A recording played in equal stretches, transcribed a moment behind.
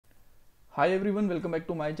Hi everyone, welcome back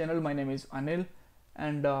to my channel. My name is Anil,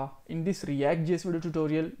 and in this React.js video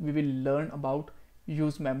tutorial we will learn about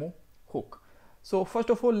useMemo hook. So first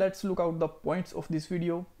of all, let's look out the points of this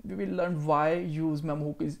video. We will learn why useMemo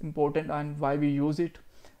hook is important and why we use it.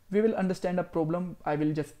 We will understand a problem. I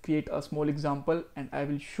will just create a small example and I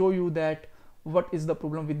will show you that what is the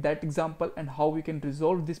problem with that example and how we can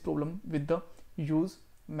resolve this problem with the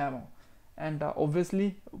useMemo. And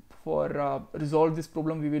obviously for resolve this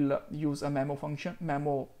problem we will use a memo function,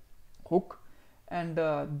 memo hook, and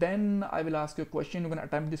then I will ask you a question. You can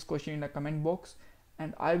attempt this question in the comment box,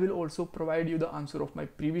 and I will also provide you the answer of my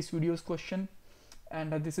previous videos question.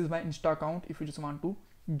 And this is my Insta account if you just want to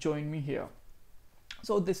join me here.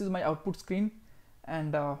 So this is my output screen,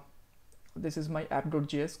 and this is my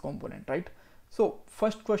app.js component, right? So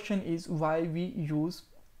first question is why we use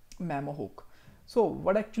memo hook. So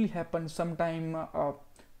what actually happens sometime,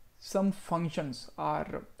 some functions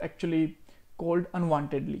are actually called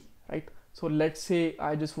unwantedly, right? So let's say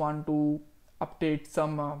I just want to update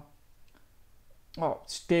some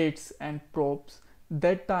states and props.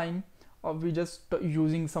 That time we just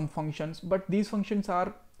using some functions, but these functions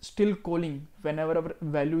are still calling whenever our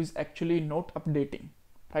value is actually not updating,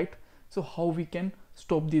 right? So how we can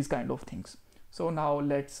stop these kind of things? So now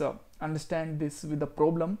let's understand this with the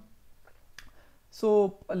problem.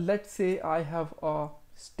 So let's say I have a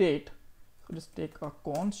state, so just take a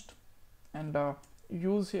const and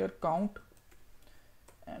use here count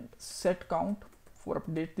and set count for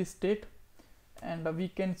update this state, and we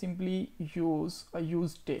can simply use a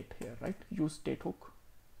use state here, right? Use state hook,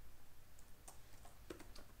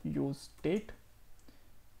 use state,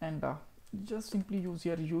 and just simply use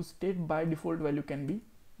here use state. By default value can be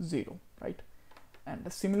 0, right?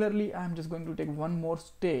 And similarly I'm just going to take one more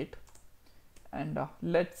state, and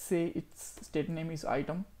let's say its state name is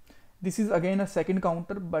item. This is again a second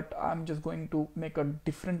counter, but I'm just going to make a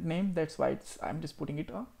different name. That's why I'm just putting it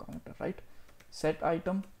a counter, right? Set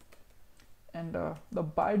item, and the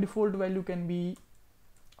by default value can be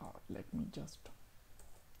let me just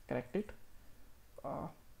correct it,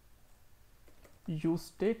 use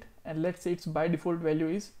state, and let's say its by default value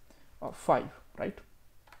is 5, right?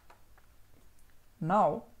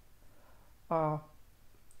 Now I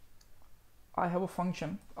have a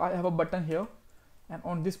function, I have a button here, and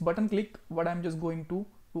on this button click, what I'm just going to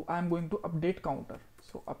do, I'm going to update counter.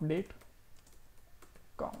 So update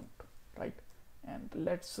count, right? And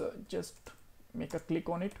let's just make a click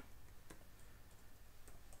on it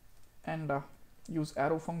and use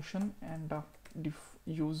arrow function and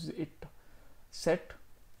use it set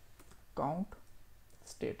count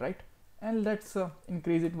state, right? And let's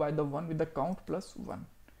increase it by the 1 with the count plus 1,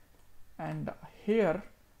 and here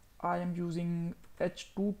I am using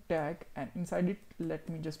h2 tag, and inside it let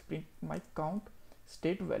me just print my count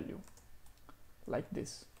state value like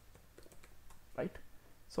this, right?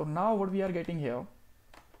 So now what we are getting here,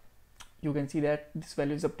 you can see that this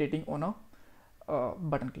value is updating on a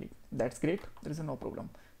button click. That's great, there is no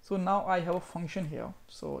problem. So now I have a function here.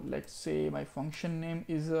 So let's say my function name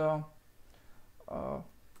is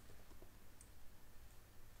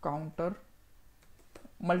counter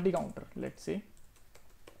multi counter, let's say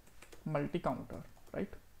multi counter,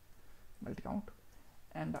 right? Multi count,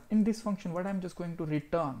 and in this function what I'm just going to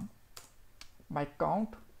return my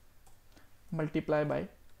count multiply by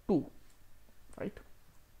 2, right?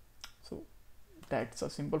 So that's a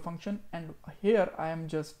simple function, and here I am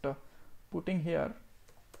just putting here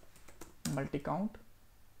multi count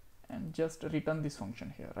and just return this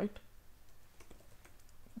function here, right?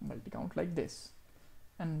 Multi count like this.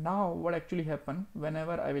 And now what actually happen,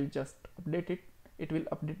 whenever I will just update it, it will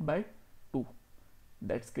update by 2.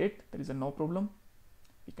 That's great, there is no problem.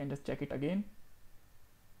 We can just check it again.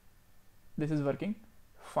 This is working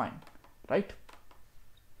fine, right?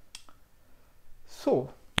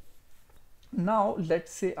 So now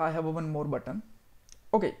let's say I have one more button.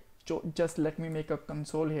 Okay, so just let me make a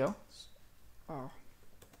console here.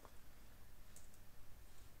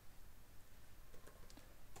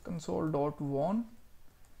 Console.won,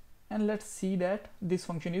 and let's see that this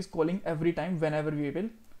function is calling every time whenever we will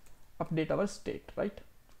update our state, right?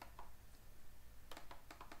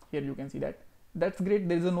 Here you can see that. That's great,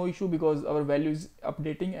 there is no issue because our value is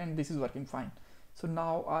updating and this is working fine. So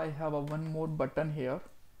now I have a one more button here,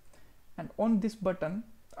 and on this button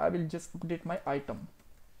I will just update my item,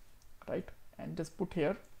 right? And just put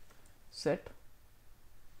here set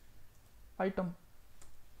item,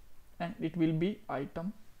 and it will be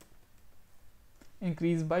item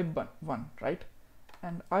increase by 1, right?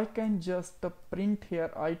 And I can just print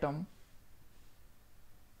here item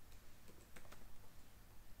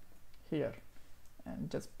here, and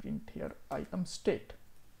just print here item state.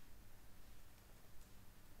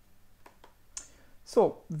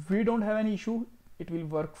 So we don't have any issue, it will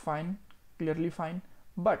work fine, clearly fine,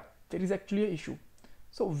 but there is actually an issue.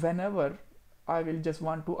 So whenever I will just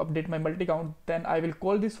want to update my multi count, then I will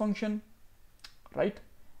call this function, right?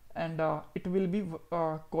 And it will be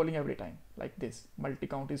calling every time like this. Multi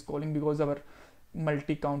count is calling because our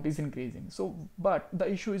multi count is increasing. So but the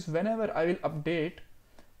issue is whenever I will update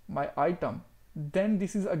my item, then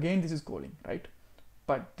this is calling, right?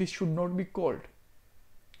 But this should not be called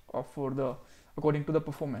for the according to the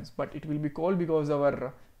performance, but it will be called because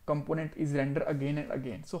our component is rendered again and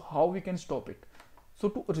again. So how we can stop it? So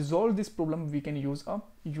to resolve this problem, we can use a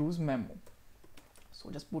useMemo. So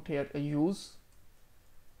just put here a useMemo,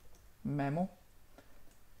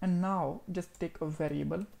 and now just take a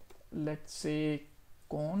variable, let's say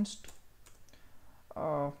const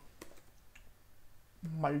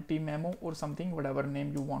multi-memo or something, whatever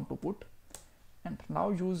name you want to put, and now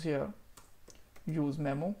use here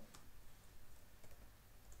useMemo,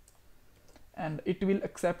 and it will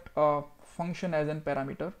accept a function as a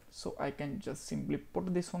parameter. So I can just simply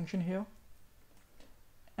put this function here,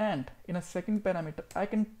 and in a second parameter I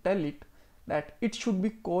can tell it that it should be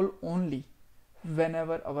called only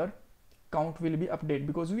whenever our count will be updated,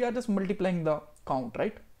 because we are just multiplying the count,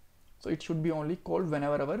 right? So it should be only called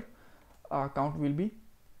whenever our count will be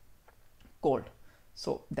called.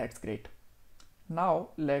 So that's great. Now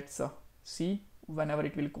let's see whenever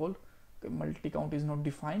it will call. Okay, multi count is not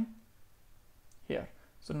defined here,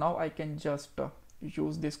 so now I can just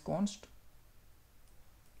use this const,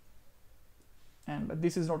 and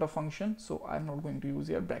this is not a function, so I'm not going to use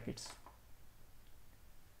here brackets.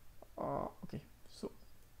 Okay, so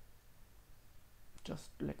just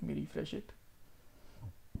let me refresh it.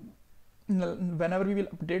 Whenever we will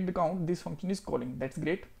update the count, this function is calling. That's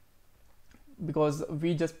great, because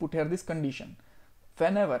we just put here this condition.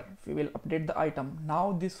 Whenever we will update the item,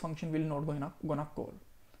 now this function will not gonna call,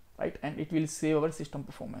 right? And it will save our system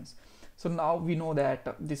performance. So now we know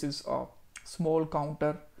that this is a small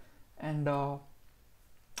counter and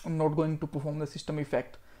I'm not going to perform the system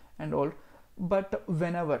effect and all. But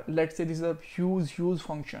whenever, let's say this is a huge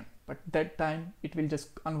function, but that time it will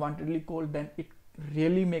just unwantedly call, then it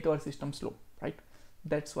really make our system slow, right?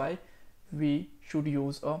 That's why we should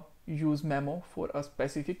use a useMemo for a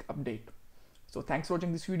specific update. So thanks for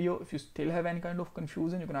watching this video. If you still have any kind of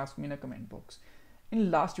confusion, you can ask me in a comment box.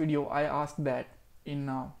 In last video I asked that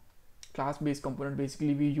in class-based component,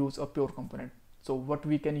 basically we use a pure component. So what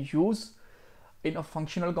we can use in a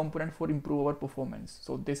functional component for improve our performance.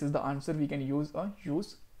 So this is the answer. We can use a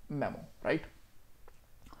useMemo, right?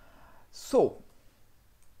 So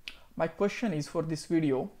my question is for this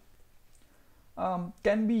video,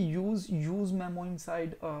 can we use useMemo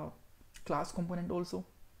inside a class component also,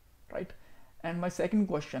 right? And my second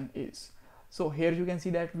question is, so here you can see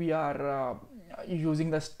that we are using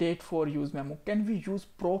the state for useMemo. Can we use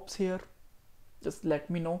props here? Just let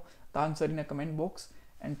me know the answer in a comment box,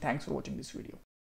 and thanks for watching this video.